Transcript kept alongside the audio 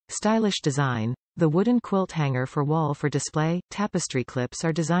Stylish design. The wooden quilt hanger for wall for display, tapestry clips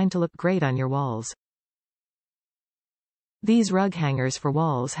are designed to look great on your walls. These rug hangers for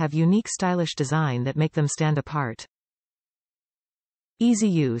walls have unique stylish design that make them stand apart. Easy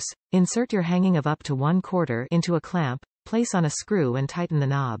use. Insert your hanging of up to 1/4 into a clamp, place on a screw and tighten the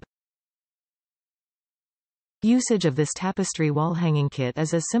knob. Usage of this tapestry wall hanging kit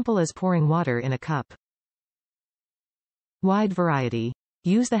is as simple as pouring water in a cup. Wide variety.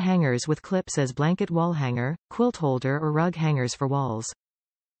 Use the hangers with clips as blanket wall hanger, quilt holder or rug hangers for walls.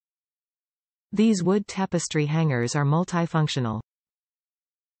 These wood tapestry hangers are multifunctional.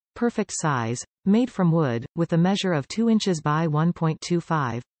 Perfect size. Made from wood, with a measure of 2 inches by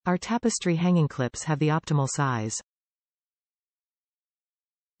 1.25, our tapestry hanging clips have the optimal size.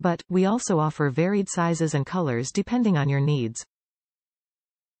 But, we also offer varied sizes and colors depending on your needs.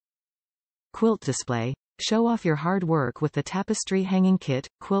 Quilt display. Show off your hard work with the tapestry hanging kit,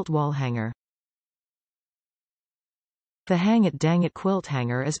 quilt wall hanger. The Hang It Dang It quilt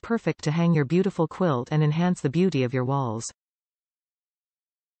hanger is perfect to hang your beautiful quilt and enhance the beauty of your walls.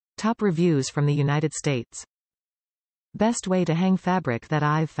 Top reviews from the United States. Best way to hang fabric that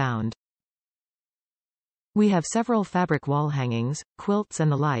I've found. We have several fabric wall hangings, quilts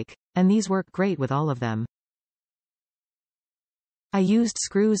and the like, and these work great with all of them. I used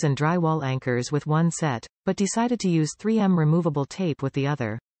screws and drywall anchors with one set, but decided to use 3M removable tape with the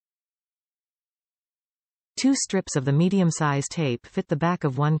other. 2 strips of the medium-size tape fit the back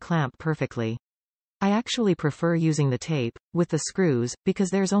of one clamp perfectly. I actually prefer using the tape, with the screws, because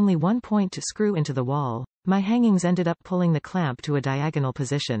there's only one point to screw into the wall. My hangings ended up pulling the clamp to a diagonal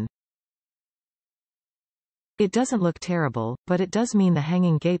position. It doesn't look terrible, but it does mean the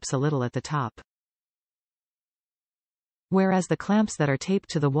hanging gapes a little at the top. Whereas the clamps that are taped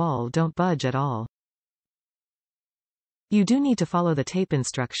to the wall don't budge at all. You do need to follow the tape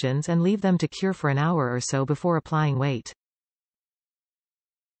instructions and leave them to cure for an hour or so before applying weight.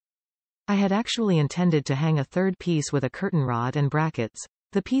 I had actually intended to hang a third piece with a curtain rod and brackets.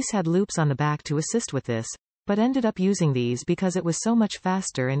 The piece had loops on the back to assist with this, but ended up using these because it was so much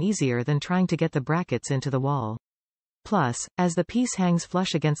faster and easier than trying to get the brackets into the wall. Plus, as the piece hangs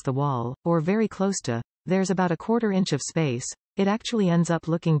flush against the wall, or very close to, there's about a 1/4 inch of space, it actually ends up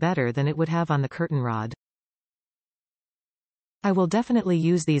looking better than it would have on the curtain rod. I will definitely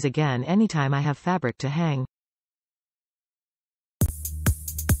use these again anytime I have fabric to hang,